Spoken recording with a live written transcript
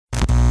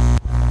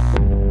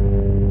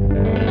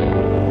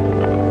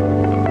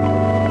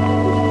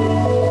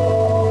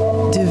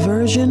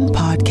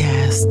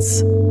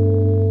GOATs.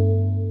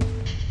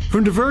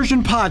 From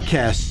Diversion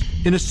Podcasts,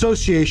 in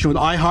association with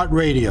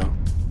iHeartRadio,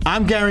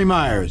 I'm Gary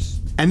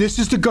Myers, and this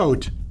is the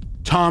GOAT,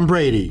 Tom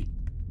Brady.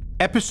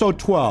 Episode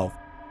 12.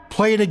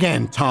 Play it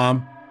again,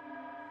 Tom.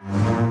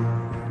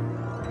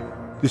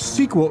 The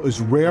sequel is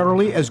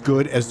rarely as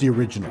good as the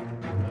original.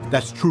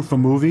 That's true for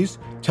movies,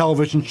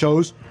 television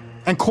shows,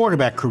 and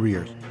quarterback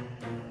careers.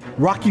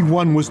 Rocky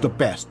I was the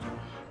best.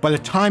 By the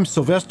time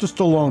Sylvester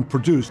Stallone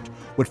produced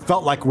what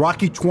felt like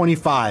Rocky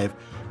 25,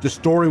 the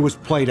story was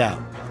played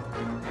out.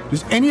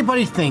 Does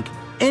anybody think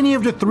any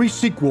of the three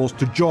sequels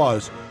to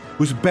Jaws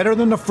was better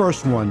than the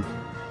first one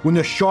when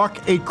the shark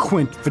ate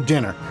Quint for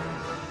dinner?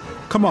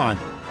 Come on,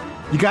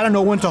 you gotta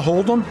know when to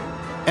hold them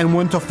and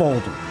when to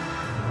fold them.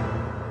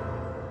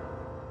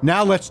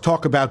 Now let's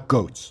talk about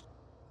GOATs.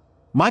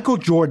 Michael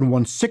Jordan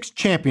won 6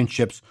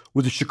 championships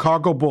with the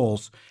Chicago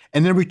Bulls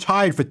and then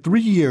retired for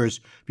 3 years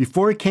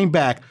before he came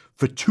back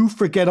for 2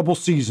 forgettable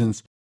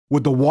seasons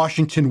with the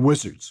Washington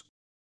Wizards.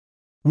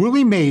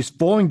 Willie Mays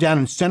falling down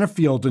in center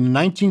field in the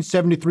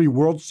 1973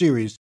 World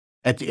Series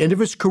at the end of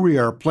his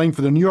career playing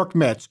for the New York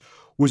Mets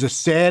was a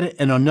sad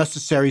and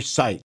unnecessary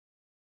sight.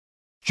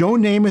 Joe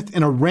Namath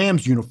in a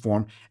Rams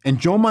uniform and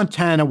Joe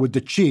Montana with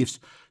the Chiefs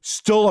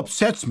still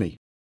upsets me.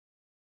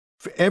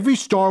 For every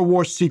Star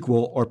Wars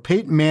sequel or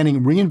Peyton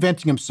Manning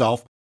reinventing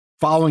himself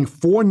following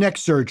 4 neck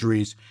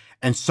surgeries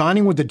and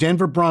signing with the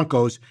Denver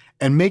Broncos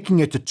and making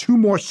it to 2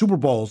 more Super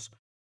Bowls,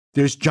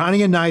 there's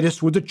Johnny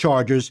Unitas with the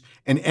Chargers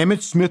and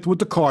Emmitt Smith with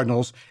the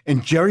Cardinals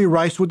and Jerry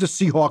Rice with the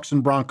Seahawks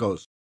and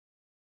Broncos.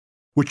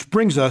 Which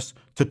brings us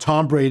to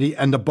Tom Brady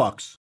and the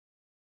Bucs.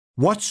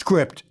 What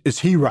script is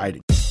he writing?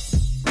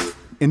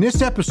 In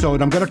this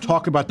episode, I'm going to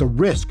talk about the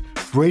risk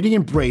Brady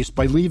embraced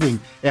by leaving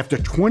after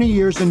 20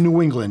 years in New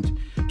England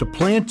to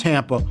play in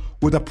Tampa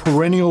with a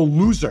perennial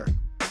loser.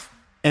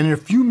 And in a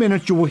few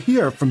minutes, you will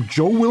hear from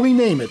Joe Willie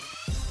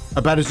Namath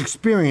about his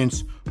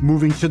experience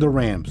moving to the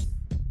Rams.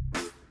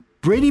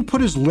 Brady put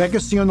his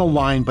legacy on the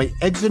line by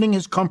exiting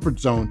his comfort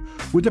zone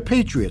with the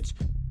Patriots.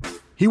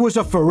 He was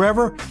a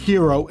forever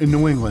hero in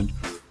New England,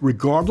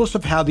 regardless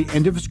of how the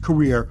end of his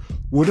career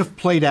would have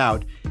played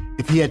out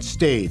if he had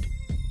stayed.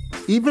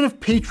 Even if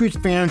Patriots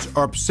fans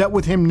are upset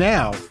with him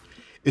now,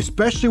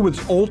 especially with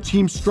his old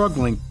team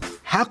struggling,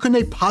 how can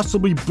they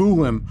possibly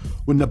boo him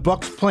when the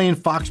Bucs play in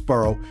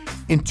Foxborough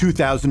in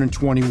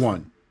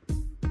 2021?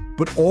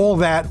 But all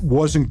that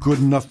wasn't good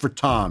enough for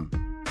Tom.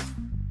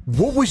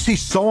 What was he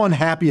so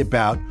unhappy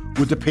about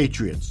with the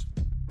Patriots?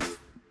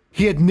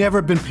 He had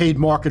never been paid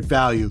market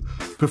value,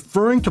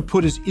 preferring to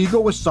put his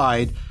ego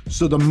aside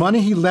so the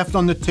money he left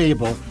on the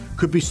table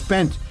could be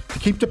spent to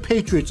keep the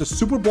Patriots a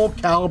Super Bowl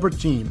caliber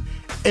team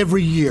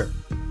every year.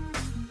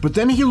 But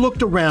then he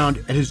looked around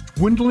at his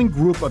dwindling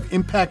group of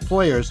impact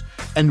players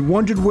and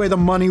wondered where the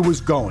money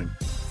was going.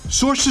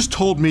 Sources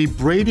told me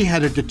Brady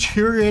had a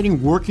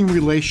deteriorating working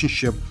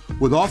relationship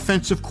with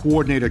offensive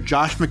coordinator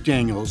Josh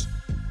McDaniels,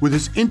 with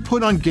his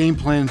input on game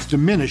plans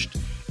diminished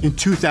in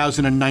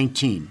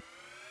 2019.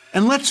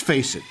 And let's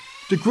face it,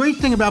 the great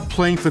thing about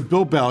playing for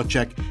Bill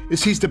Belichick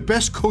is he's the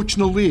best coach in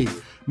the league,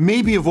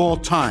 maybe of all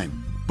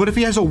time. But if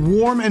he has a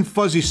warm and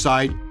fuzzy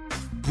side,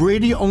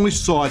 Brady only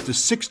saw it the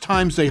 6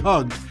 times they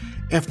hugged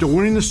after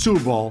winning the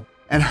Super Bowl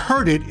and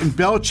heard it in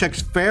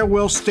Belichick's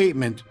farewell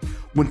statement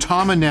when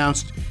Tom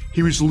announced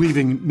he was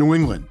leaving New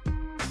England.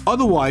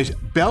 Otherwise,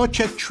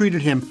 Belichick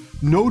treated him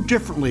no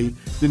differently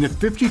than the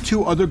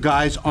 52 other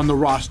guys on the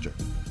roster.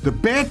 The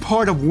bad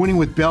part of winning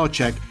with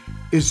Belichick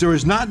is there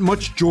is not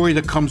much joy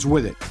that comes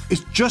with it.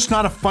 It's just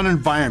not a fun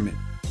environment.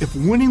 If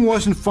winning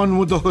wasn't fun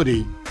with the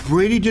hoodie,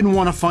 Brady didn't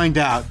want to find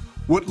out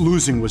what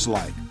losing was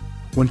like.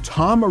 When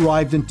Tom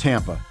arrived in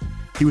Tampa,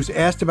 he was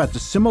asked about the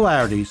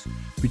similarities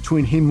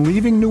between him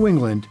leaving New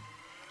England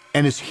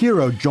and his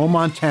hero Joe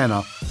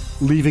Montana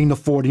leaving the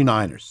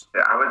 49ers.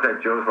 I was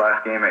at Joe's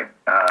last game at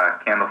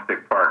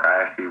Candlestick Park.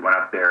 I actually went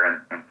up there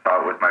and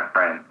saw it with my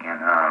friend,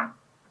 and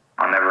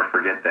I'll never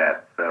forget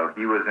that. So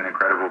he was an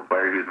incredible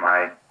player.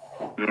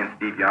 He and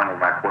Steve Young were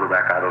my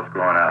quarterback idols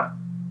growing up.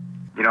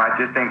 You know, I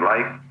just think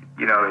life,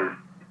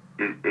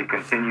 it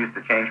continues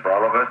to change for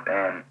all of us,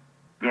 and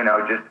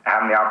just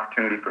having the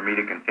opportunity for me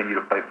to continue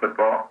to play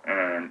football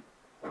and,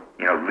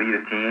 lead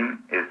a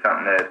team is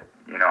something that,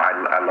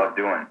 I love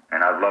doing.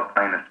 And I've loved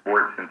playing the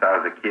sport since I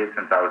was a kid,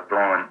 since I was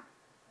throwing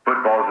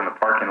footballs in the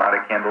parking lot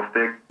at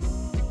Candlestick.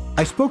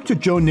 I spoke to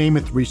Joe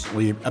Namath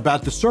recently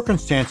about the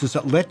circumstances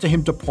that led to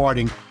him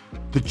departing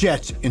the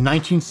Jets in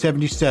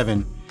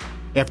 1977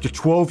 after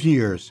 12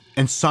 years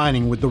and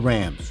signing with the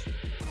Rams.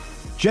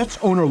 Jets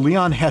owner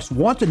Leon Hess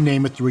wanted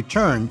Namath to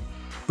return,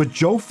 but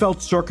Joe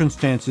felt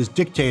circumstances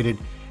dictated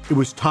it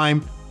was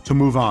time to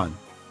move on.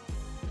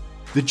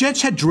 The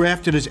Jets had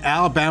drafted his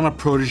Alabama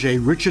protege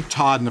Richard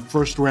Todd in the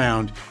first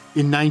round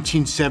in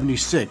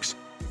 1976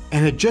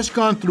 and had just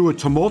gone through a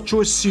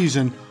tumultuous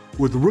season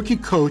with rookie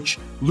coach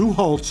Lou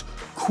Holtz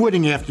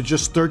quitting after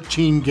just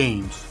 13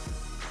 games.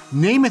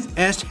 Namath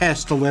asked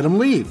Hess to let him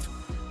leave.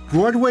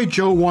 Broadway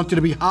Joe wanted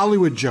to be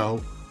Hollywood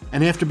Joe,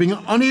 and after being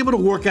unable to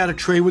work out a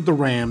trade with the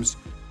Rams,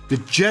 the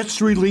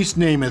Jets released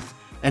Namath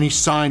and he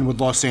signed with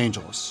Los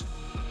Angeles.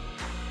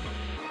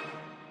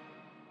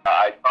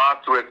 I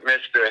talked with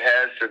Mr.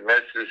 Hess and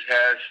Mrs.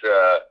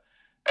 Hess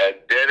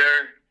at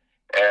dinner,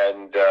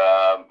 and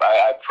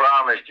I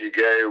promised you,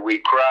 Gary, we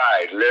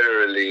cried.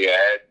 Literally, I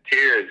had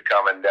tears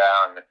coming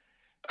down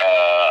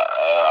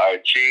our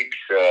cheeks.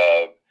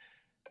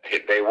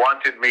 They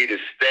wanted me to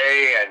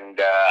stay, and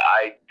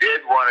I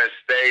did want to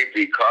stay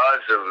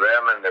because of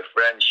them and the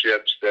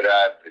friendships that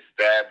I've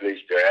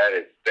established or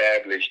had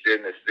established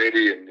in the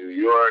city in New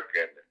York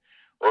and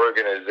the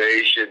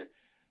organization.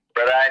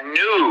 But I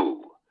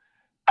knew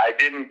I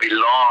didn't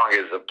belong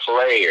as a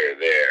player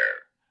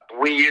there.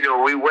 We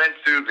went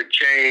through the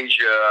change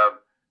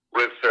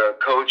with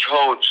Coach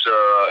Holtz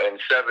in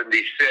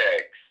 '76,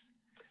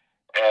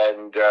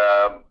 and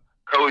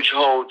Coach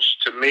Holtz,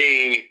 to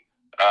me,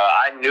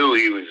 I knew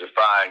he was a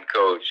fine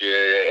coach,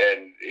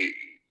 and he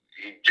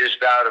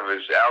just out of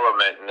his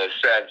element in a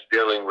sense,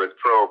 dealing with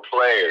pro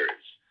players.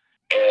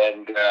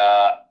 And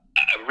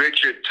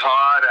Richard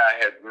Todd, I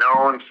had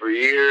known for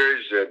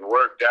years and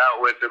worked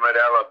out with him at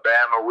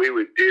Alabama. We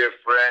were dear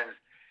friends.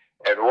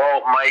 And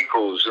Walt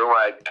Michaels, who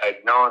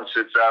I'd known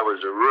since I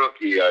was a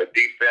rookie, our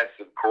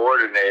defensive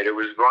coordinator,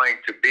 was going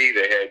to be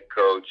the head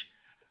coach.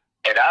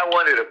 And I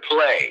wanted to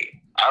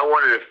play. I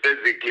wanted to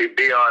physically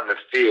be on the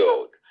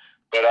field.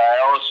 But I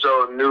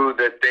also knew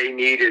that they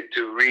needed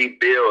to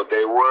rebuild.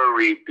 They were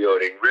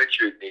rebuilding.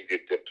 Richard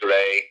needed to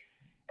play.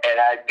 And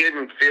I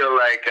didn't feel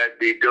like I'd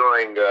be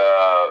doing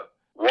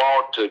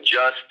Walter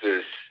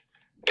justice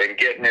and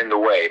getting in the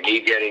way,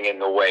 me getting in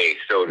the way,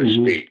 so to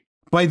speak.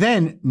 By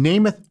then,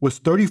 Namath was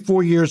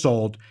 34 years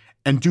old,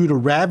 and due to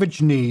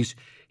ravaged knees,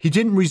 he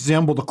didn't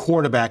resemble the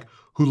quarterback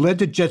who led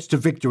the Jets to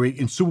victory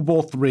in Super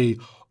Bowl III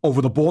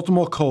over the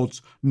Baltimore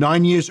Colts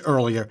 9 years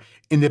earlier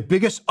in the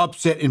biggest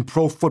upset in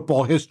pro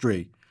football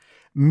history,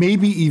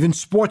 maybe even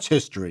sports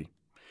history.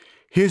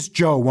 Here's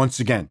Joe once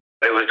again.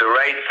 It was the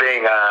right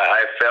thing,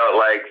 I felt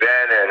like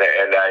then,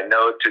 and I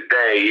know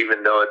today,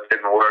 even though it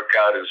didn't work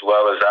out as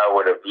well as I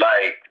would have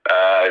liked,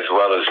 as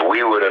well as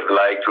we would have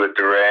liked with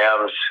the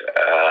Rams,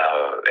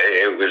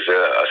 it was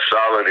a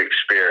solid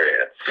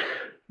experience.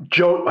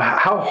 Joe,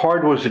 how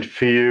hard was it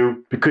for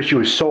you, because you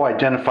were so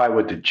identified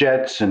with the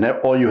Jets and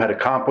all you had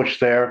accomplished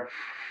there,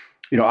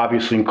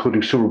 obviously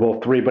including Super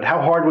Bowl III, but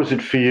how hard was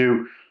it for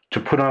you to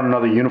put on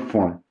another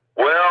uniform?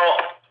 Well,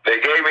 they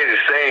gave me the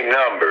same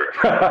number,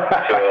 so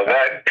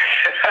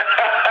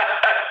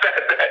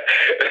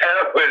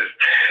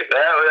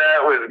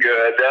that was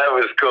good. That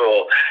was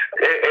cool.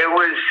 It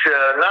was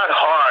not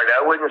hard.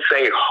 I wouldn't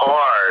say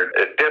hard.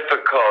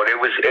 Difficult. It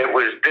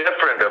was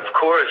different. Of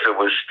course, it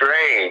was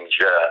strange.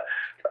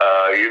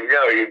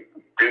 You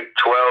do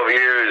 12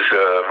 years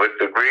with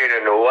the green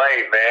and the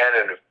white, man,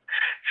 and the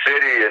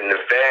city and the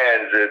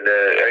fans,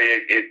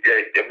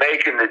 and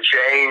making the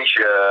change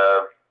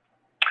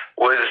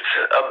was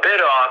a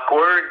bit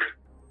awkward.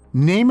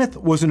 Namath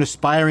was an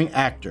aspiring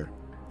actor,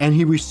 and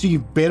he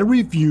received better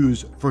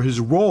reviews for his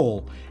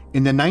role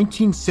in the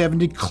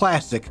 1970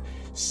 classic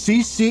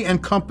C.C.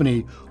 and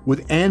Company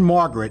with Anne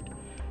Margaret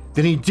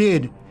than he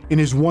did in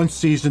his one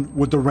season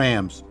with the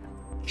Rams.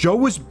 Joe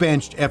was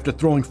benched after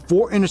throwing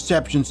 4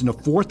 interceptions in the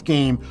 4th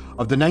game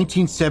of the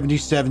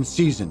 1977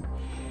 season.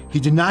 He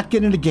did not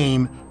get in the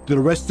game through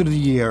the rest of the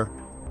year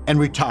and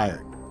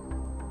retired.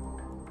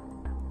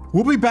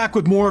 We'll be back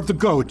with more of the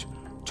GOAT,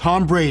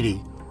 Tom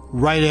Brady,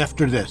 right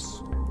after this.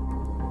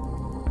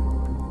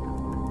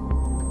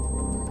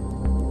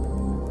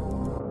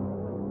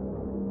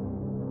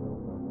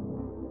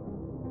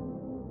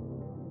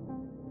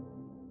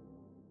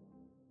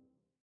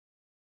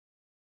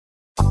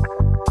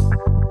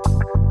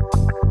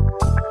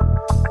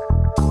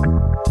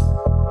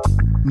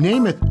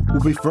 Namath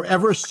will be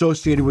forever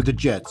associated with the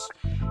Jets.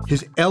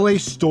 His LA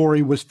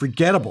story was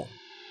forgettable.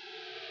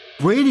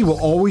 Brady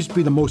will always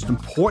be the most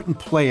important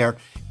player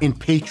in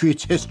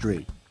Patriots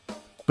history.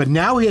 But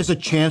now he has a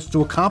chance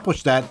to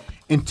accomplish that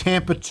in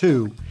Tampa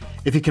too,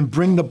 if he can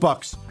bring the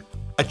Bucs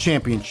a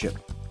championship.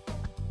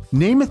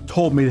 Namath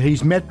told me that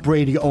he's met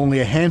Brady only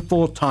a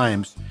handful of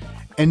times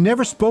and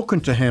never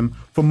spoken to him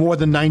for more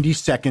than 90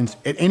 seconds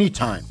at any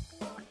time.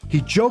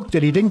 He joked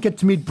that he didn't get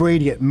to meet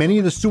Brady at many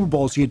of the Super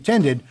Bowls he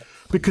attended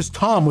because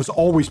Tom was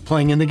always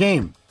playing in the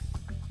game.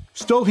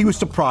 Still, he was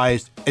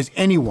surprised as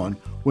anyone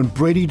when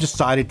Brady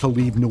decided to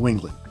leave New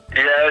England.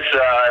 Yes,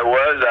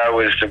 I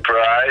was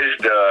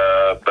surprised,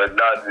 but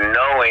not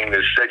knowing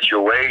the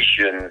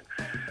situation,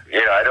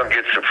 I don't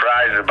get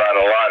surprised about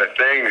a lot of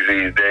things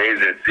these days.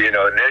 It's,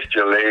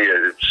 initially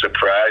a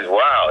surprise,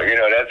 wow,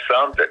 that's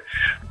something.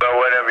 But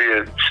whenever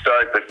you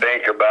start to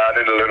think about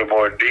it a little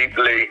more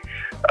deeply,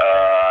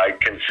 I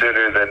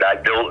consider that I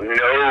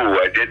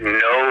didn't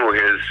know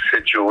his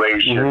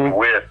situation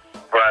with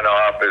front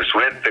office,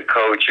 with the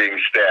coaching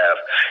staff.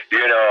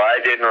 I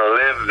didn't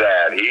live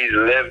that. He's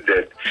lived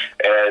it.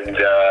 And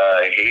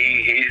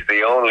he's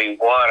the only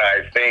one,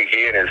 I think,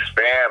 he and his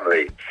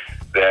family,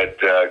 that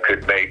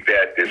could make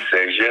that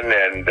decision.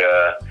 And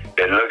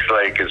it looks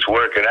like it's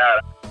working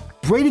out.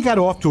 Brady got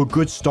off to a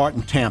good start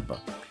in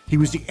Tampa. He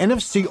was the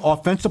NFC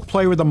Offensive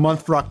Player of the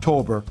Month for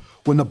October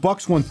when the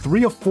Bucs won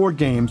 3 of 4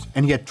 games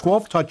and he had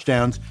 12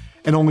 touchdowns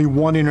and only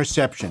 1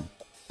 interception.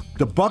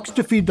 The Bucs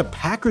defeated the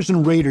Packers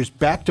and Raiders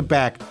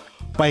back-to-back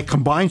by a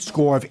combined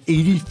score of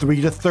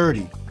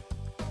 83-30.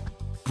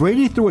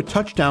 Brady threw a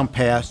touchdown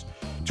pass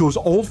to his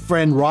old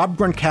friend Rob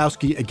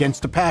Gronkowski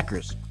against the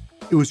Packers.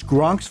 It was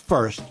Gronk's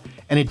first,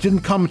 and it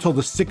didn't come until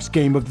the 6th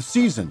game of the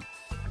season.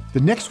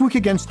 The next week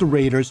against the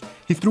Raiders,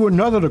 he threw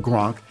another to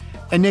Gronk,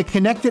 and they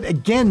connected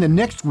again the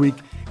next week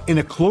in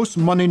a close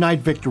Monday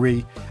night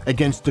victory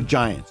against the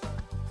Giants.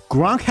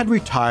 Gronk had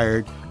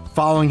retired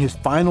following his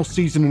final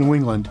season in New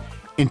England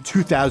in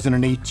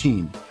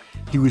 2018.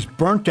 He was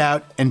burnt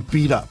out and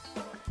beat up.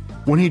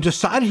 When he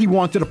decided he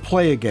wanted to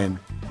play again,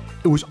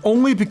 it was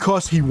only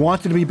because he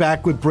wanted to be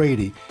back with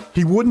Brady.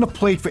 He wouldn't have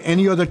played for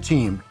any other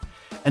team,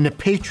 and the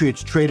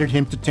Patriots traded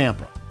him to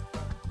Tampa.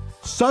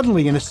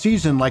 Suddenly, in a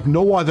season like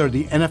no other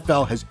the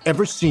NFL has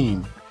ever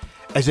seen,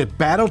 as it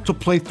battled to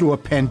play through a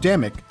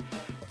pandemic,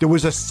 there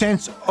was a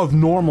sense of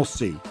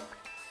normalcy.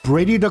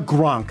 Brady to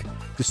Gronk,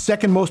 the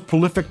second most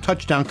prolific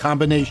touchdown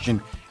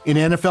combination in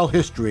NFL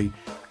history,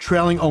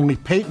 trailing only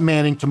Peyton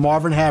Manning to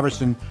Marvin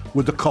Harrison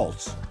with the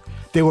Colts.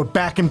 They were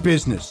back in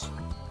business.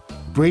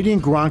 Brady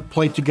and Gronk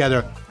played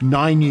together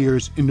 9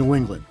 years in New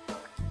England.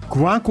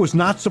 Gronk was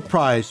not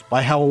surprised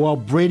by how well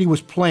Brady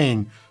was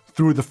playing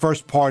through the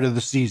first part of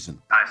the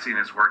season. I've seen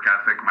his work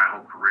ethic my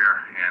whole career,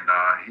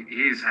 and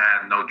he's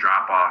had no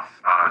drop-off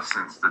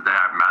since the day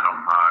I've met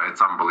him.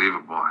 It's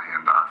unbelievable.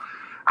 And,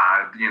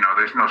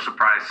 there's no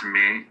surprise to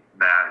me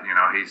that,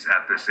 he's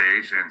at this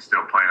age and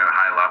still playing at a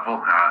high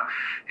level.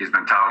 He's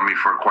been telling me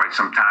for quite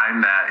some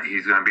time that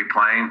he's going to be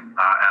playing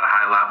at a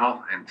high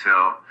level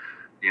until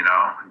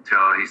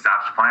he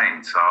stops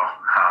playing. So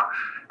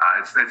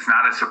it's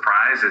not a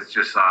surprise. It's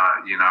just,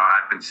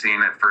 I've been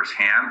seeing it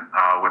firsthand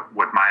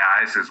with my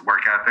eyes, his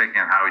work ethic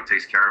and how he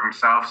takes care of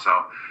himself. So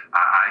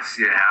I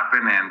see it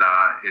happen, and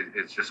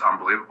it's just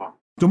unbelievable.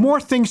 The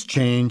more things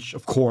change,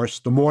 of course,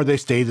 the more they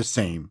stay the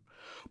same.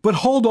 But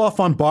hold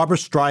off on Barbra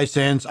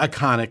Streisand's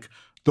iconic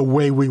 "The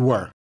Way We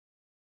Were."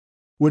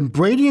 When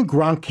Brady and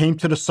Gronk came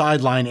to the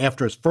sideline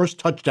after his first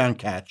touchdown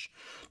catch,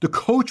 the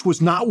coach was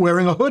not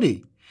wearing a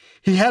hoodie.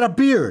 He had a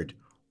beard.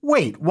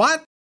 Wait,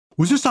 what?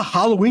 Was this a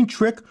Halloween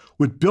trick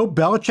with Bill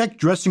Belichick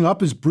dressing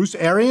up as Bruce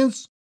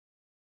Arians?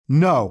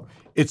 No,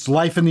 it's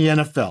life in the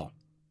NFL.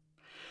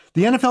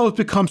 The NFL has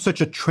become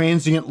such a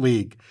transient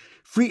league.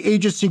 Free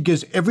agency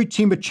gives every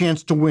team a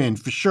chance to win,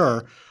 for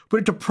sure, but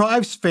it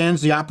deprives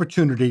fans the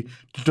opportunity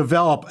to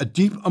develop a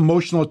deep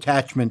emotional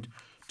attachment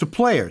to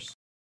players.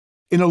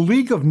 In a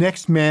league of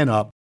next man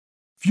up,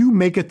 few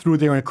make it through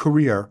their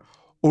career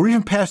or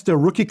even past their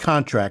rookie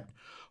contract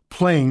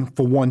playing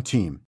for one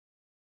team.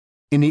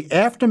 In the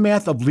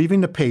aftermath of leaving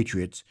the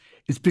Patriots,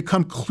 it's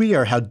become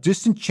clear how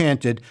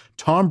disenchanted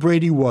Tom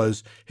Brady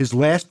was his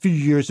last few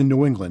years in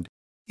New England,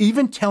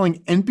 even telling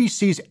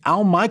NBC's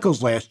Al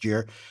Michaels last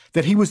year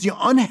that he was the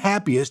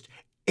unhappiest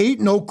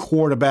 8-0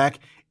 quarterback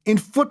in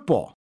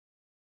football.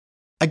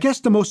 I guess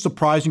the most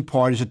surprising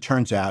part, as it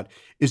turns out,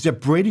 is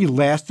that Brady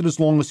lasted as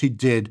long as he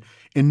did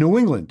in New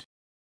England.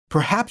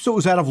 Perhaps it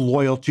was out of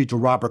loyalty to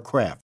Robert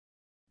Kraft.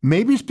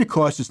 Maybe it's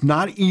because it's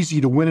not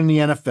easy to win in the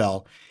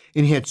NFL,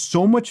 and he had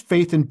so much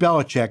faith in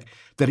Belichick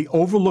that he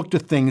overlooked the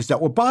things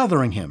that were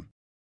bothering him.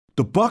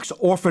 The Bucs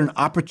offered an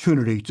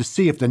opportunity to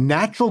see if the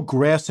natural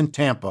grass in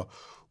Tampa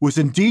was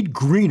indeed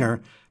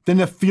greener than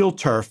the field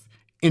turf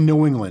in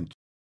New England.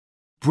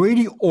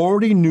 Brady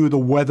already knew the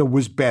weather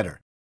was better.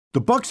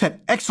 The Bucs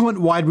had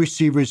excellent wide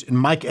receivers in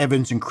Mike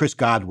Evans and Chris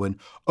Godwin,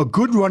 a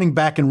good running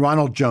back in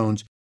Ronald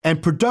Jones,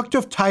 and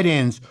productive tight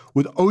ends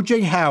with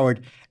O.J.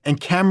 Howard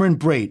and Cameron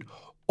Brate,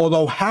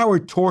 although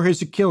Howard tore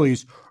his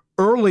Achilles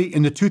early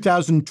in the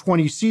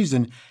 2020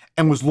 season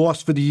and was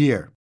lost for the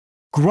year.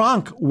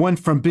 Gronk went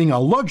from being a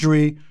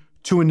luxury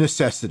to a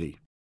necessity.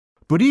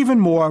 But even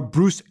more,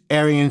 Bruce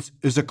Arians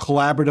is a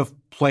collaborative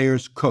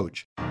players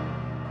coach.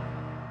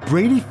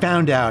 Brady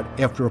found out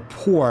after a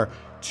poor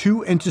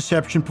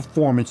 2-interception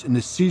performance in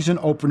the season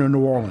opener in New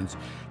Orleans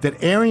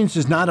that Arians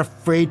is not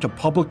afraid to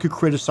publicly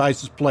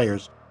criticize his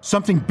players,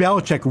 something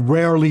Belichick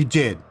rarely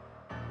did.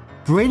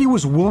 Brady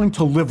was willing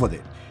to live with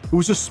it. It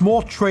was a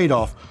small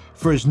trade-off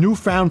for his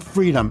newfound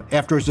freedom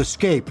after his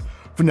escape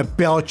from the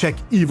Belichick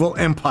evil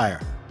empire.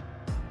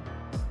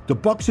 The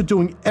Bucs are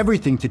doing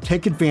everything to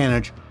take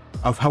advantage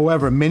of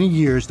however many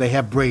years they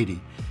have Brady.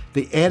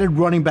 They added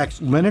running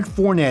backs Leonard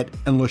Fournette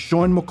and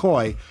LaShawn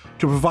McCoy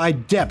to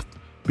provide depth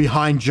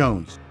behind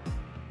Jones.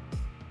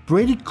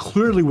 Brady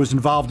clearly was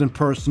involved in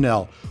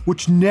personnel,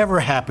 which never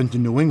happened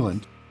in New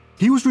England.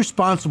 He was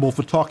responsible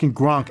for talking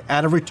Gronk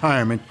out of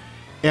retirement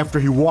after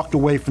he walked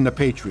away from the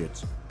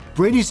Patriots.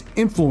 Brady's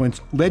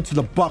influence led to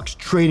the Bucs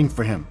trading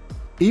for him.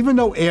 Even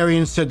though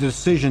Arians said the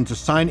decision to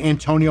sign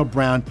Antonio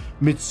Brown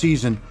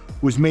mid-season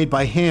was made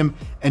by him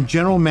and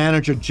general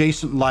manager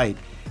Jason Light,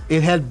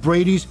 it had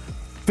Brady's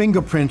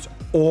fingerprints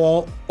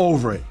all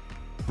over it.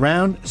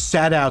 Brown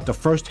sat out the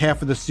first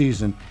half of the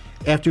season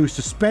after he was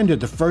suspended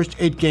the first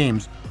 8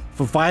 games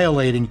for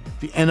violating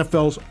the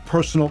NFL's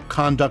personal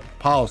conduct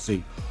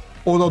policy.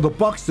 Although the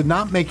Bucs did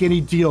not make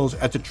any deals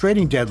at the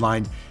trading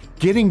deadline,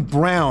 getting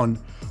Brown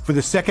for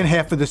the second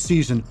half of the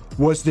season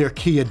was their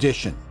key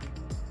addition.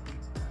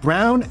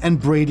 Brown and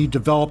Brady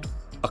developed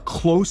a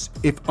close,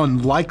 if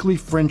unlikely,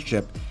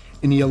 friendship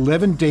in the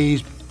 11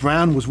 days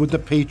Brown was with the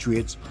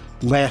Patriots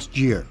last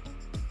year.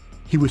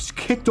 He was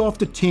kicked off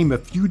the team a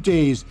few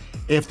days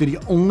after the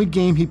only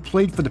game he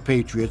played for the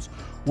Patriots,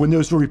 when there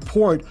was a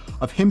report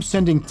of him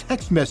sending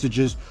text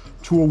messages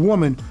to a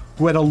woman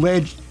who had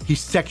alleged he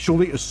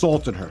sexually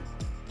assaulted her.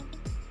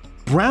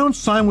 Brown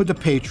signed with the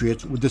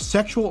Patriots with the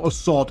sexual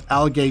assault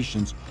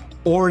allegations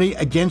already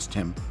against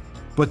him,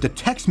 but the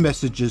text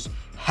messages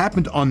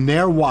happened on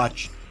their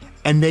watch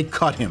and they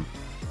cut him.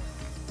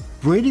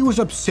 Brady was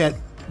upset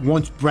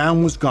once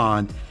Brown was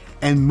gone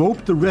and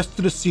moped the rest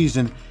of the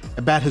season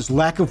about his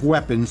lack of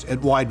weapons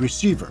at wide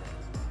receiver.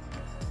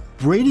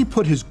 Brady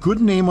put his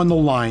good name on the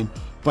line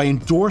by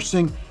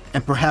endorsing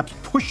and perhaps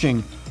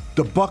pushing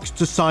the Bucs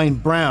to sign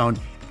Brown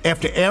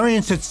after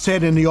Arians had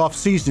said in the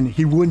offseason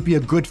he wouldn't be a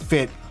good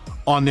fit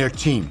on their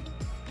team.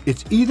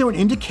 It's either an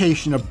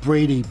indication of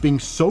Brady being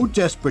so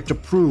desperate to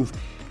prove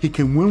he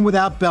can win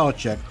without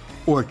Belichick,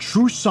 or a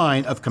true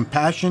sign of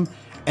compassion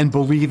and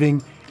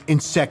believing in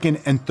second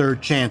and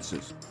third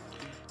chances.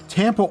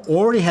 Tampa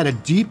already had a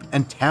deep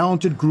and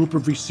talented group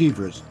of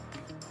receivers,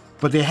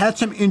 but they had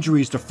some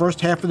injuries the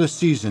first half of the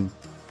season,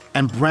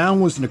 and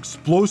Brown was an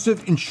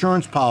explosive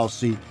insurance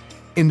policy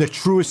in the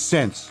truest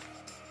sense.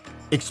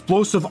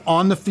 Explosive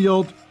on the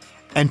field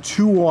and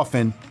too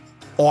often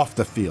off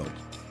the field.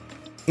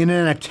 In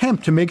an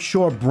attempt to make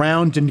sure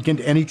Brown didn't get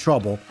into any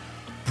trouble,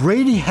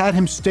 Brady had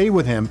him stay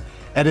with him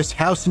at his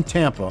house in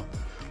Tampa,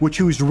 which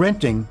he was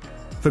renting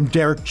from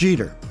Derek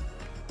Jeter.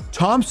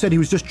 Tom said he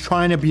was just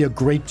trying to be a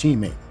great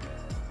teammate.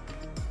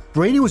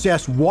 Brady was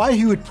asked why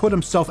he would put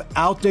himself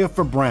out there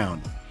for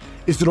Brown.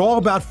 Is it all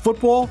about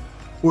football,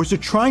 or is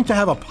it trying to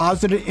have a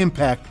positive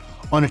impact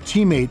on a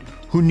teammate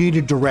who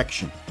needed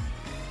direction?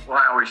 Well,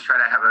 I always try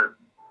to have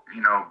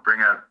bring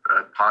a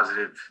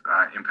positive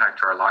impact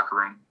to our locker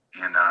room.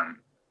 And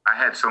I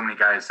had so many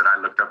guys that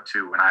I looked up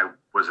to when I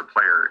was a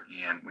player.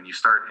 And when you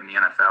start in the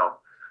NFL,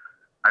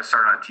 I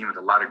started on a team with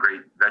a lot of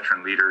great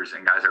veteran leaders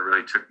and guys that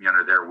really took me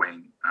under their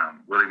wing.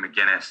 Willie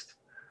McGinnis,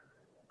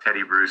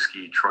 Teddy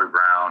Bruschi, Troy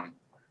Brown,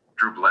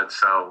 Drew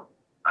Bledsoe,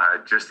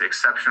 just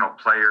exceptional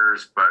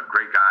players, but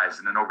great guys.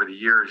 And then over the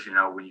years,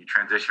 when you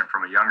transition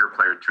from a younger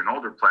player to an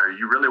older player,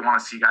 you really want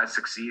to see guys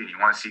succeed and you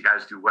want to see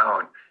guys do well.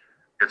 And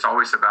it's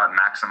always about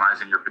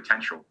maximizing your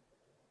potential.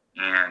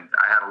 And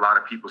I had a lot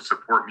of people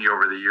support me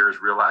over the years,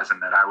 realizing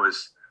that I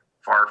was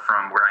far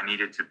from where I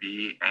needed to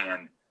be,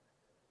 and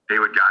they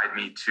would guide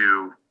me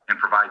to and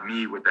provide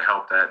me with the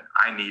help that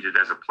I needed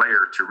as a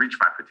player to reach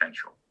my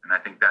potential. And I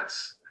think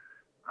that's,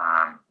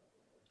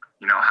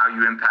 how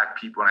you impact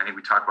people. And I think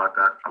we talk about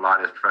that a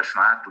lot as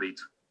professional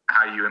athletes.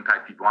 How you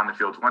impact people on the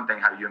field is one thing,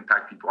 how you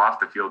impact people off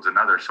the field is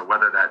another. So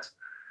whether that's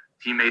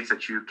teammates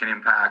that you can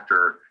impact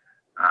or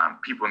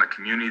people in the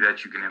community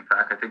that you can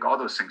impact, I think all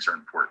those things are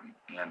important.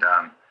 And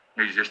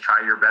you just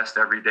try your best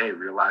every day,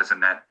 realizing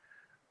that,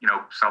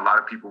 so a lot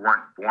of people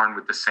weren't born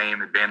with the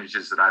same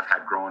advantages that I've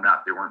had growing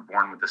up. They weren't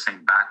born with the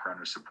same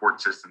background or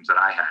support systems that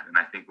I had. And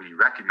I think when you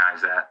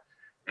recognize that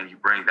and you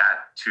bring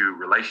that to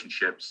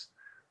relationships,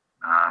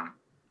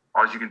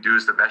 all you can do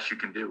is the best you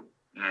can do.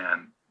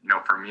 And,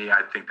 for me,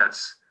 I think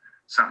that's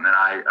something that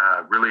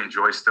I really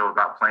enjoy still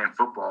about playing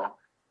football,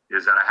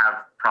 is that I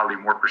have probably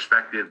more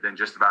perspective than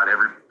just about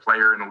every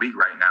player in the league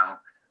right now,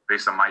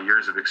 based on my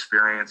years of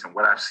experience and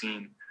what I've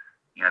seen.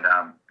 And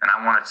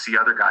I want to see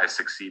other guys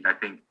succeed. And I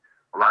think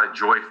a lot of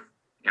joy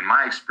in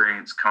my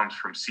experience comes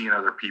from seeing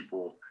other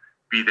people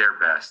be their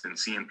best and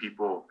seeing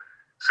people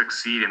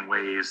succeed in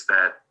ways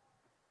that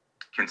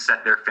can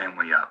set their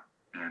family up.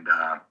 And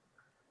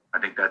I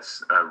think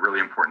that's a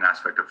really important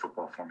aspect of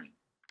football for me.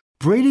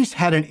 Brady's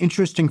had an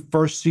interesting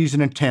first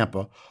season in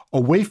Tampa,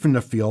 away from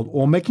the field,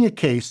 while making a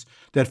case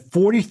that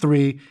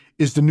 43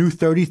 is the new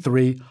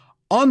 33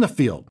 on the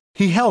field.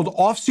 He held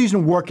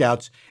off-season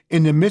workouts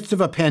in the midst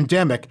of a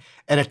pandemic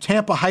at a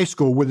Tampa high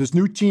school with his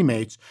new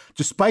teammates,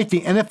 despite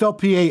the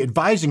NFLPA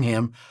advising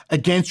him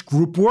against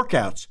group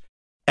workouts.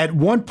 At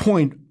one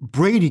point,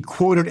 Brady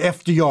quoted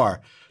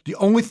FDR, "The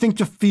only thing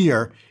to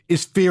fear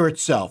is fear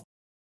itself."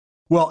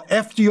 Well,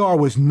 FDR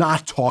was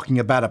not talking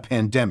about a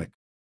pandemic.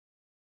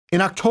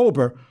 In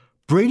October,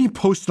 Brady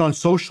posted on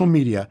social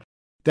media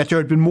that there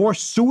had been more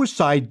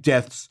suicide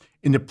deaths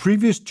in the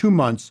previous 2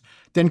 months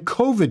than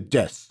COVID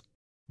deaths.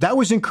 That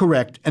was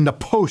incorrect, and the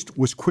post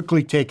was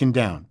quickly taken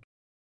down.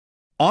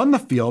 On the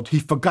field, he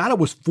forgot it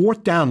was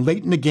 4th down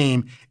late in the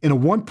game in a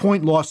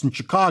 1-point loss in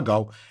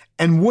Chicago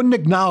and wouldn't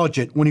acknowledge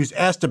it when he was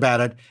asked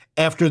about it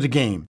after the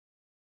game.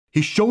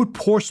 He showed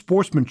poor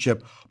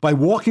sportsmanship by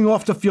walking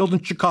off the field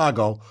in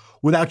Chicago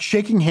without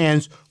shaking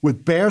hands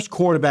with Bears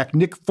quarterback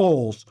Nick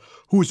Foles,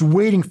 who was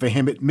waiting for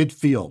him at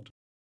midfield.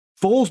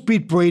 Foles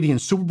beat Brady in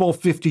Super Bowl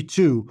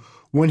 52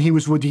 when he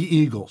was with the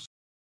Eagles.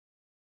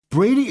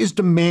 Brady is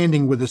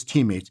demanding with his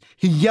teammates.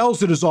 He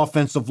yells at his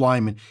offensive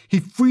linemen. He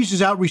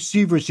freezes out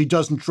receivers he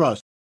doesn't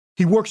trust.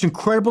 He works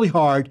incredibly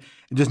hard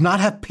and does not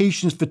have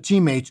patience for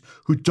teammates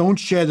who don't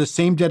share the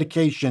same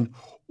dedication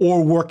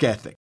or work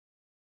ethic.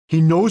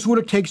 He knows what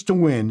it takes to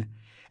win,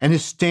 and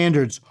his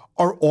standards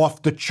are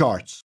off the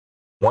charts.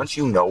 Once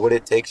you know what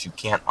it takes, you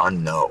can't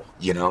unknow.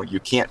 You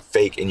can't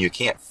fake and you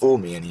can't fool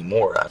me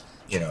anymore.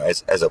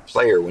 As a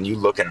player, when you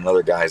look in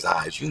another guy's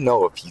eyes, you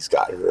know if he's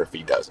got it or if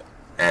he doesn't.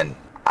 And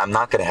I'm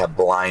not going to have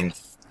blind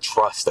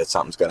trust that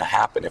something's going to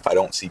happen if I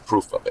don't see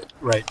proof of it.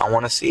 Right. I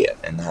want to see it.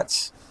 And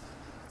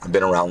I've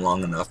been around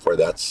long enough where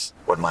that's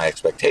what my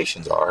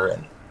expectations are.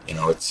 And,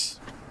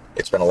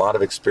 it's been a lot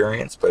of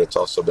experience, but it's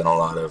also been a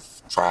lot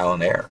of trial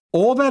and error.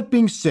 All that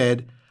being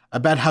said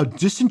about how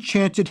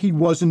disenchanted he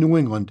was in New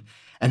England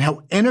and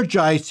how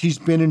energized he's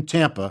been in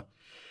Tampa,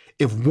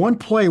 if one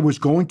player was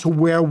going to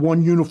wear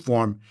one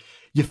uniform,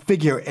 you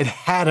figure it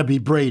had to be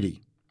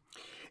Brady.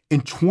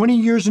 In 20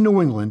 years in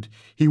New England,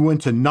 he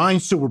went to 9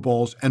 Super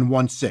Bowls and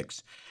won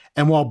 6.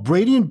 And while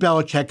Brady and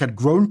Belichick had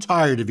grown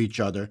tired of each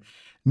other,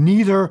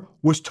 neither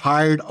was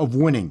tired of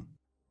winning.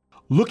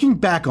 Looking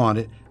back on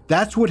it,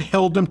 that's what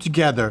held them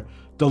together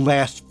the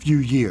last few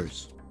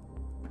years.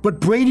 But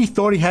Brady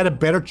thought he had a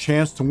better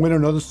chance to win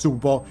another Super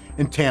Bowl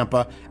in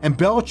Tampa, and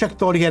Belichick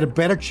thought he had a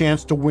better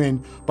chance to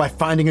win by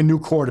finding a new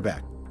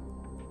quarterback.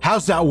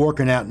 How's that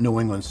working out in New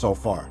England so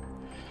far?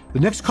 The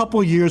next couple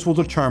of years will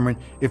determine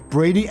if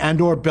Brady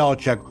and or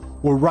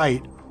Belichick were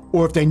right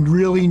or if they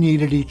really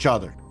needed each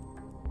other.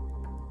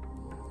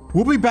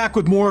 We'll be back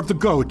with more of the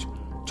GOAT,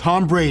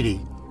 Tom Brady,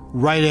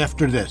 right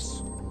after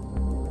this.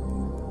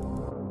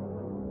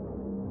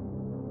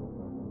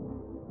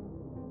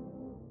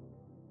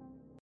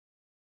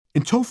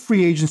 Until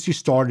free agency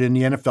started in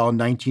the NFL in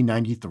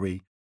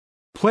 1993,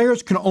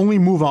 players can only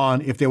move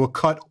on if they were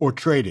cut or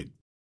traded.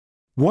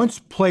 Once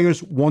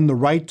players won the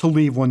right to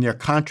leave when their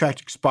contract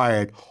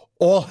expired,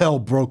 all hell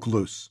broke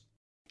loose.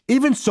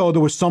 Even so,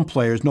 there were some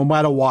players, no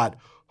matter what,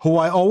 who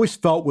I always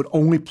felt would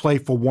only play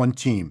for one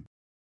team.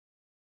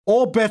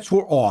 All bets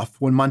were off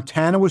when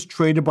Montana was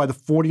traded by the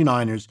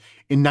 49ers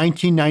in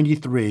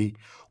 1993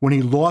 when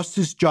he lost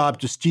his job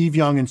to Steve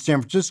Young in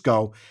San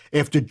Francisco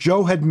after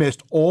Joe had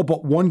missed all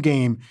but one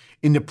game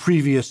in the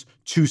previous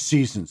 2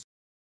 seasons.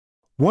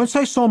 Once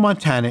I saw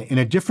Montana in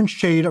a different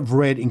shade of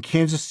red in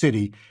Kansas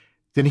City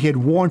than he had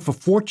worn for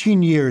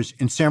 14 years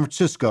in San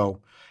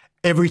Francisco,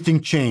 everything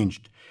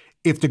changed.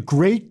 If the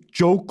great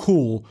Joe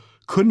Cool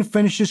couldn't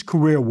finish his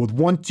career with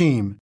one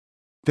team,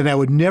 then I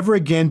would never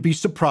again be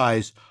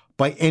surprised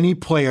by any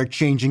player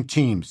changing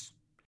teams.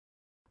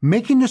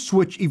 Making the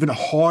switch even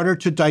harder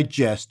to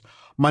digest,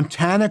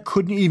 Montana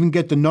couldn't even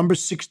get the number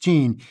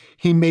 16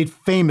 he made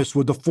famous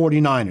with the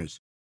 49ers.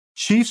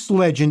 Chiefs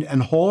legend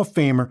and Hall of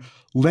Famer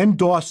Len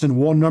Dawson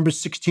wore number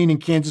 16 in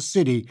Kansas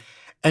City,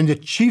 and the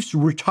Chiefs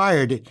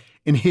retired it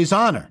in his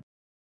honor.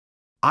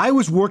 I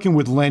was working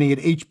with Lenny at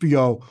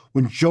HBO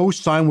when Joe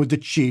signed with the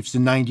Chiefs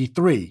in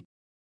 '93.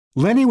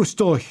 Lenny was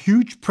still a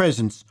huge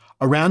presence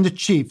around the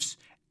Chiefs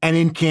and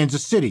in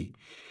Kansas City.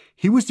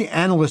 He was the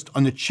analyst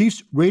on the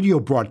Chiefs radio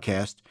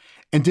broadcast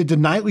and did the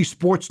nightly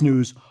sports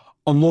news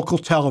on local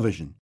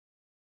television.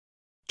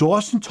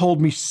 Dawson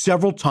told me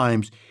several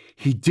times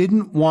he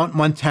didn't want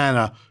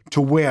Montana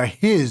to wear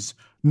his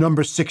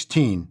number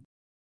 16.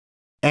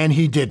 And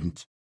he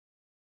didn't.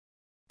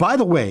 By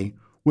the way,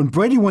 when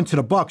Brady went to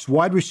the Bucs,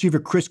 wide receiver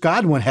Chris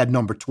Godwin had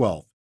number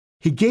 12.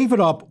 He gave it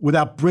up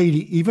without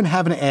Brady even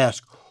having to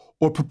ask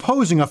or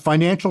proposing a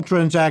financial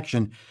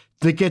transaction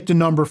to get the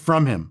number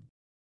from him.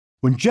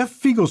 When Jeff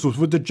Fiegels was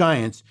with the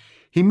Giants,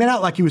 he made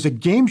out like he was a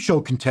game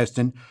show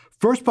contestant,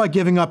 first by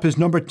giving up his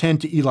number 10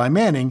 to Eli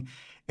Manning,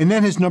 and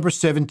then his number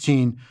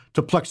 17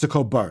 to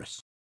Plexico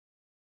Burress.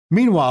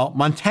 Meanwhile,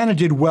 Montana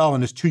did well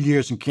in his 2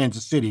 years in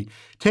Kansas City,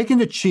 taking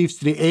the Chiefs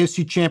to the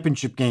AFC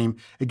Championship game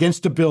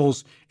against the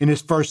Bills in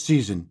his first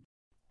season.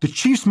 The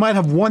Chiefs might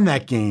have won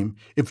that game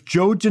if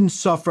Joe didn't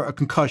suffer a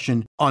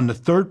concussion on the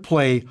third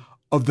play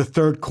of the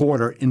third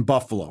quarter in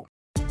Buffalo.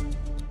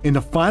 In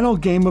the final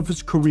game of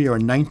his career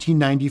in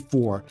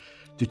 1994,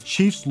 the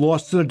Chiefs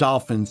lost to the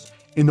Dolphins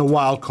in the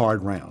wild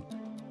card round.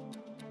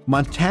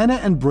 Montana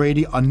and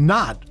Brady are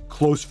not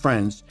close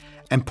friends,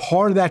 and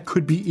part of that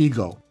could be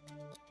ego.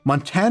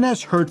 Montana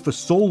has heard for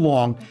so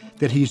long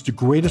that he's the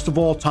greatest of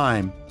all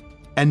time,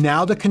 and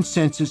now the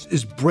consensus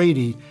is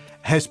Brady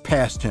has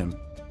passed him.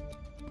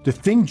 The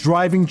thing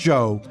driving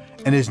Joe,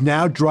 and is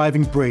now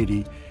driving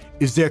Brady,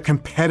 is their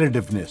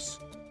competitiveness.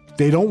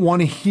 They don't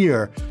want to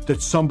hear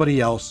that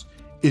somebody else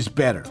is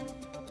better.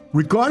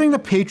 Regarding the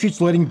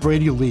Patriots letting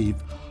Brady leave,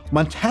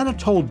 Montana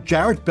told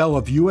Jarrett Bell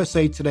of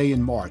USA Today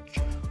in March,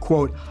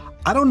 quote,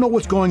 "I don't know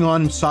what's going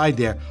on inside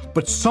there,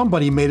 but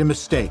somebody made a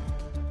mistake."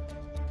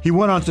 He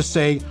went on to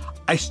say,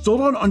 "I still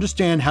don't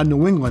understand how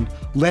New England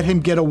let him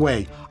get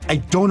away. I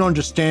don't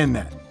understand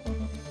that."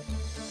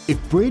 If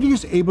Brady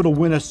is able to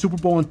win a Super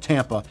Bowl in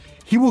Tampa,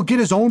 he will get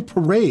his own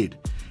parade.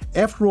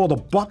 After all, the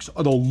Bucs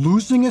are the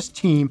losingest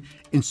team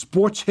in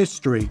sports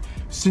history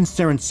since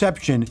their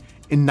inception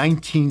in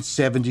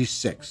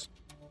 1976.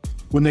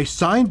 When they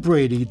signed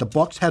Brady, the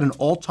Bucs had an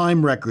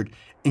all-time record,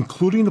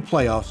 including the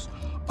playoffs,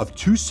 of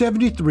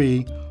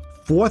 273,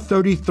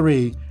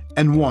 433,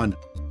 and 1,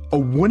 a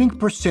winning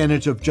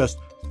percentage of just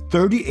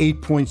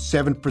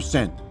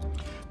 38.7%.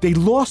 They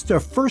lost their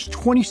first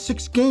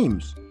 26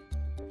 games.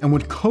 And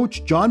when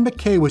coach John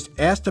McKay was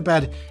asked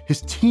about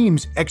his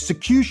team's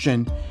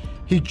execution,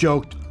 he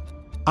joked,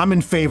 "I'm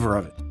in favor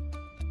of it."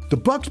 The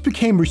Bucs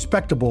became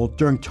respectable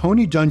during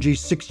Tony Dungy's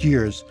 6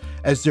 years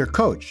as their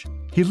coach.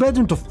 He led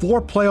them to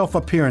 4 playoff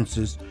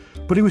appearances,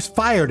 but he was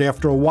fired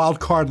after a wild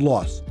card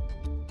loss.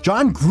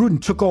 John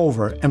Gruden took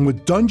over and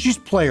with Dungy's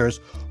players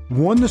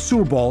won the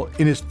Super Bowl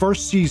in his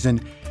first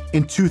season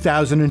in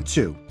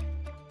 2002.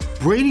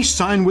 Brady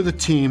signed with a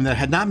team that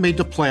had not made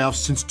the playoffs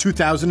since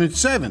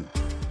 2007.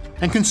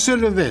 And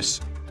consider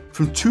this,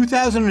 from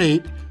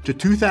 2008 to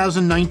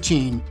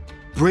 2019,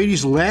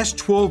 Brady's last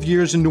 12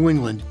 years in New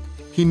England,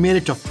 he made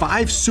it to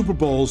 5 Super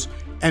Bowls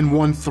and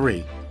won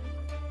 3.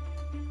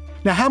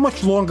 Now, how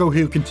much longer will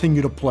he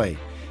continue to play?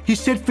 He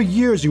said for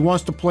years he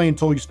wants to play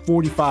until he's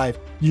 45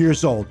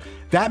 years old.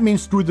 That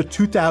means through the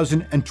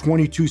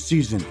 2022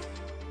 season.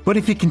 But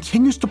if he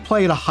continues to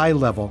play at a high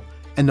level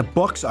and the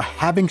Bucs are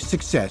having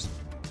success,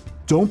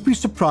 don't be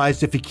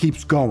surprised if he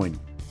keeps going.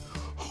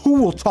 Who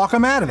will talk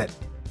him out of it?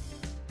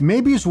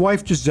 Maybe his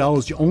wife Giselle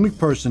is the only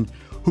person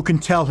who can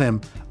tell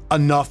him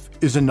enough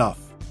is enough.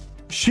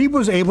 She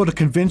was able to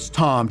convince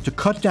Tom to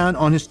cut down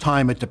on his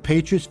time at the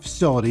Patriots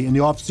facility in the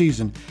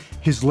offseason,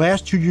 his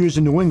last 2 years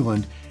in New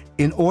England,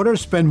 in order to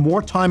spend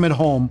more time at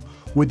home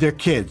with their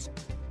kids.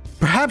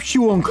 Perhaps she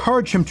will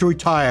encourage him to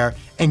retire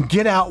and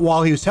get out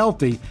while he is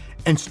healthy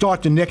and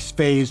start the next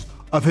phase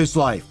of his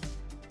life.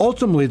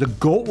 Ultimately, the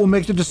GOAT will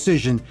make the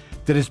decision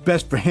that is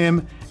best for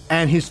him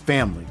and his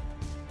family.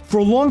 For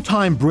a long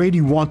time,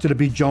 Brady wanted to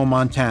be Joe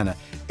Montana.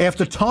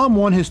 After Tom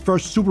won his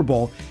first Super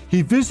Bowl,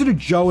 he visited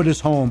Joe at his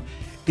home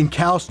in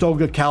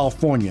Calistoga,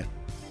 California.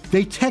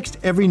 They text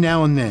every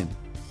now and then.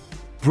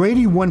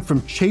 Brady went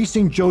from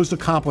chasing Joe's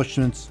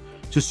accomplishments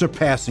to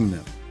surpassing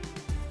them.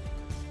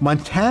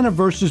 Montana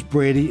versus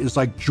Brady is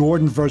like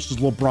Jordan versus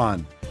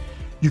LeBron.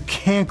 You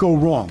can't go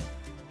wrong.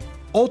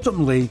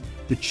 Ultimately,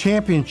 the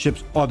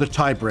championships are the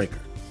tiebreaker.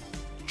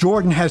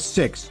 Jordan has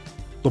 6,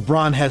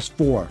 LeBron has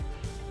 4,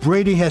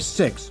 Brady has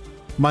 6,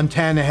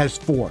 Montana has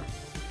 4.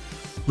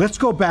 Let's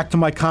go back to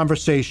my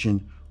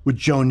conversation with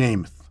Joe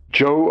Namath.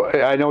 Joe,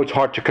 I know it's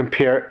hard to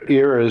compare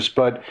eras,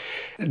 but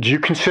do you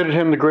consider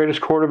him the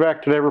greatest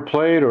quarterback that ever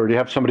played, or do you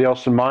have somebody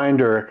else in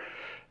mind, or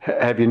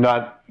have you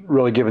not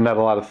really given that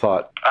a lot of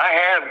thought? I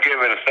have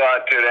given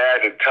thought to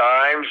that at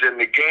times, and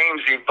the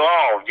game's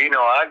evolved. You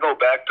know, I go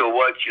back to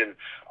watching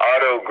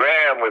Otto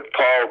Graham with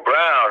Paul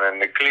Brown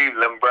and the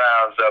Cleveland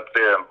Browns up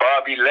there, and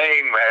Bobby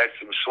Lane had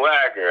some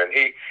swagger, and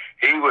he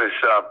was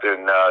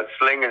something,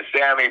 slinging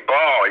Sammy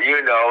Ball.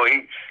 You know,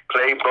 he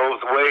played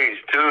both ways,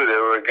 too.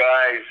 There were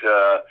guys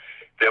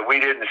that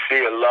we didn't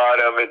see a lot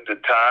of at the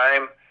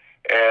time.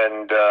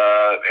 And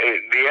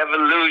the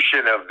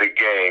evolution of the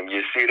game,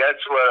 you see,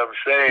 that's what I'm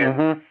saying.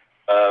 Mm-hmm.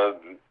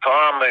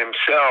 Tom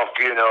himself,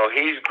 you know,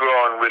 he's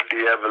growing with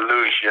the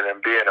evolution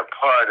and being a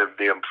part of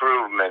the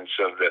improvements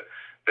of the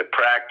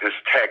practice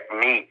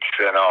techniques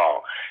and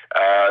all.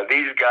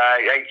 These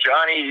guys, like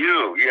Johnny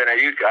U, you know,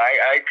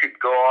 I could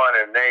go on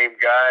and name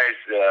guys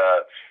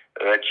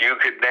that you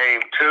could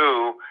name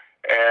too,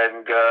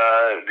 and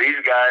these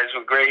guys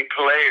were great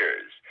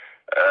players.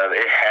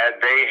 They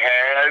had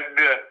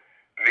the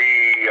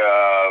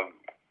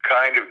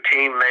kind of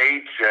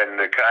teammates and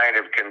the kind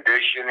of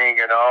conditioning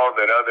and all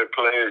that other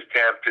players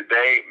have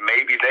today,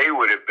 maybe they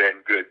would have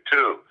been good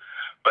too.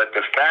 But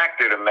the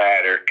fact of the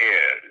matter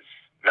is,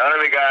 none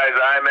of the guys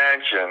I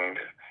mentioned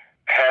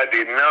had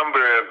the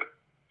number of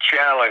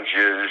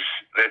challenges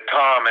that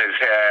Tom has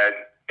had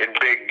in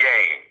big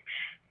games.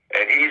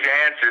 And he's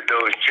answered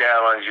those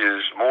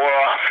challenges more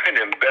often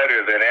and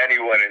better than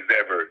anyone has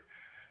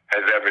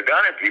ever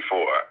done it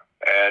before.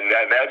 And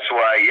that's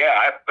why,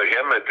 I put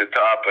him at the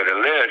top of the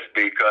list,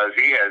 because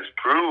he has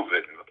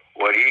proven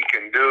what he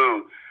can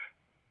do,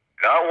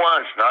 not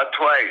once, not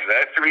twice,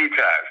 not 3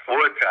 times, 4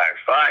 times,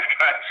 5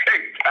 times, 6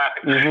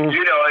 times, mm-hmm.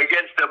 You know,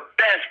 against the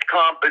best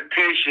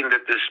competition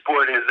that the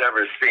sport has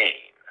ever seen.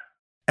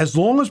 As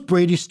long as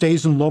Brady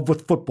stays in love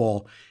with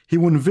football, he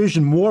will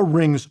envision more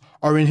rings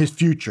are in his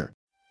future.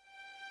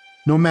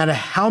 No matter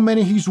how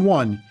many he's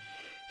won,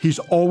 he's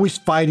always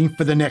fighting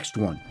for the next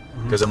one.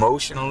 Because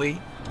emotionally,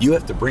 you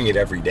have to bring it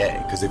every day,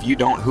 because if you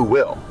don't, who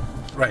will?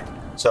 Right.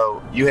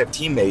 So you have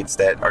teammates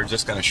that are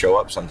just going to show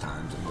up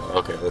sometimes and go,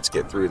 okay, let's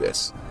get through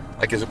this.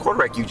 Like as a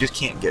quarterback, you just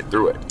can't get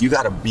through it. You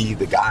got to be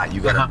the guy.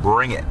 You got to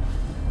bring it.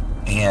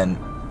 And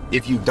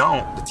if you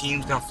don't, the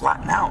team's going to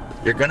flatten out.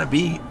 You're going to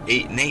be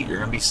 8-8. You're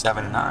going to be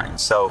 7-9.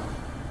 So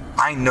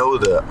I know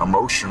the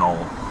emotional,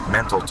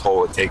 mental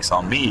toll it takes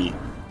on me.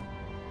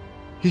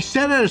 He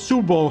said at a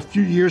Super Bowl a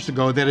few years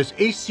ago that his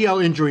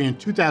ACL injury in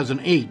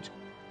 2008,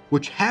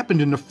 which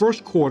happened in the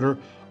first quarter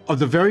of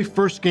the very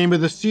first game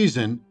of the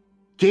season,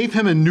 gave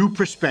him a new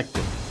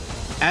perspective.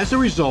 As a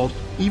result,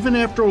 even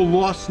after a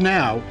loss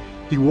now,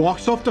 he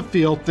walks off the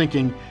field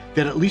thinking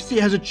that at least he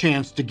has a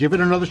chance to give it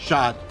another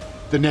shot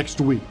the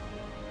next week.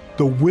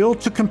 The will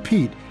to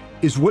compete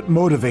is what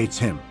motivates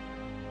him.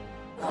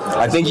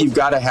 I think you've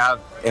got to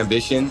have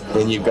ambition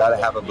and you've got to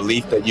have a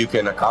belief that you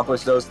can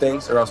accomplish those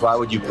things, or else why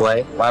would you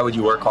play? Why would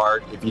you work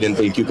hard if you didn't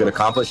think you could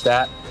accomplish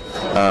that?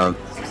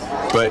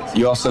 But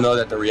you also know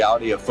that the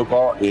reality of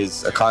football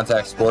is a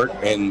contact sport,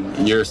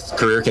 and your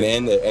career can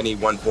end at any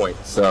one point.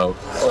 So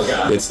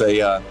it's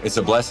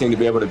a blessing to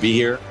be able to be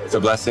here. It's a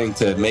blessing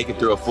to make it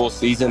through a full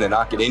season and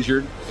not get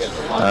injured.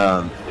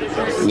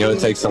 It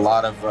takes a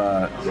lot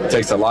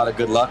of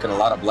good luck and a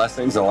lot of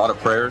blessings and a lot of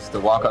prayers to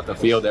walk out the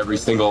field every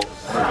single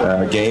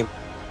game.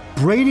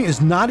 Brady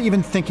is not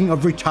even thinking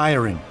of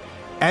retiring.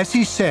 As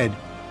he said,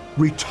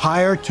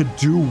 retire to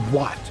do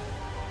what?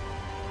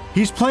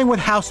 He's playing with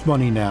house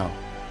money now.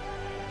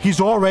 He's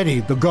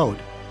already the GOAT,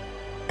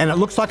 and it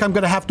looks like I'm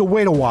going to have to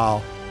wait a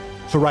while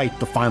to write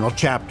the final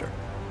chapter.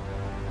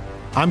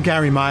 I'm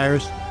Gary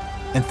Myers,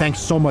 and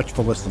thanks so much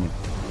for listening.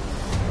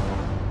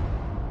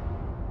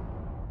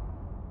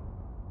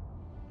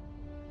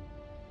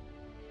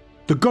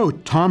 The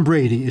GOAT, Tom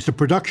Brady, is a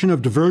production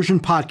of Diversion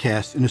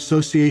Podcast in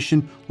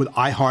association with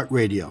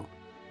iHeartRadio.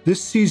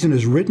 This season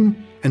is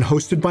written and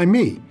hosted by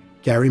me,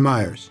 Gary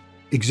Myers.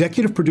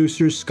 Executive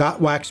producers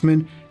Scott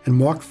Waxman and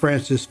Mark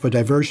Francis for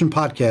Diversion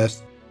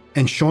Podcast,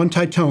 and Sean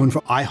Titone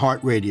for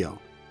iHeartRadio.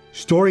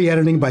 Story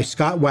editing by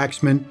Scott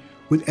Waxman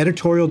with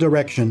editorial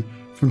direction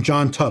from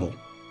John Tuttle.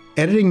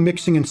 Editing,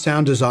 mixing, and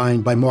sound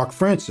design by Mark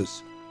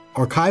Francis.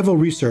 Archival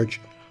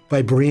research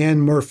by Brianne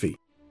Murphy.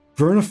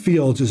 Verna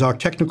Fields is our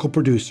technical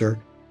producer,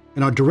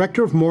 and our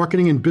Director of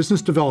Marketing and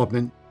Business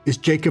Development is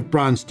Jacob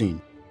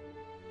Bronstein.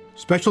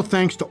 Special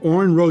thanks to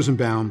Oren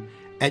Rosenbaum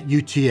at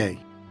UTA.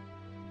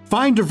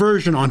 Find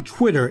Diversion on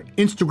Twitter,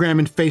 Instagram,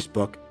 and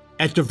Facebook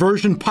at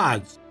Diversion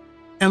Pods.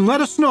 And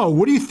let us know,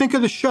 what do you think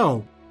of the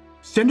show?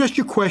 Send us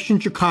your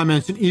questions, your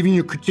comments, and even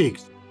your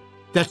critiques.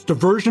 That's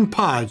Diversion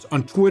Pods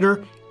on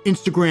Twitter,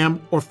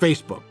 Instagram, or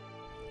Facebook.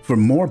 For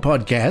more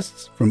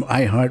podcasts from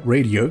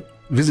iHeartRadio,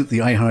 visit the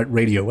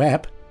iHeartRadio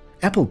app,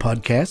 Apple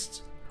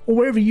Podcasts, or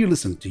wherever you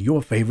listen to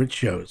your favorite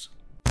shows.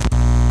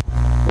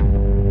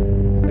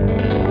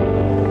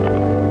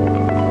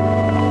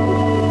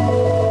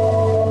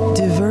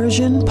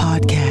 Diversion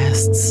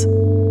Podcasts.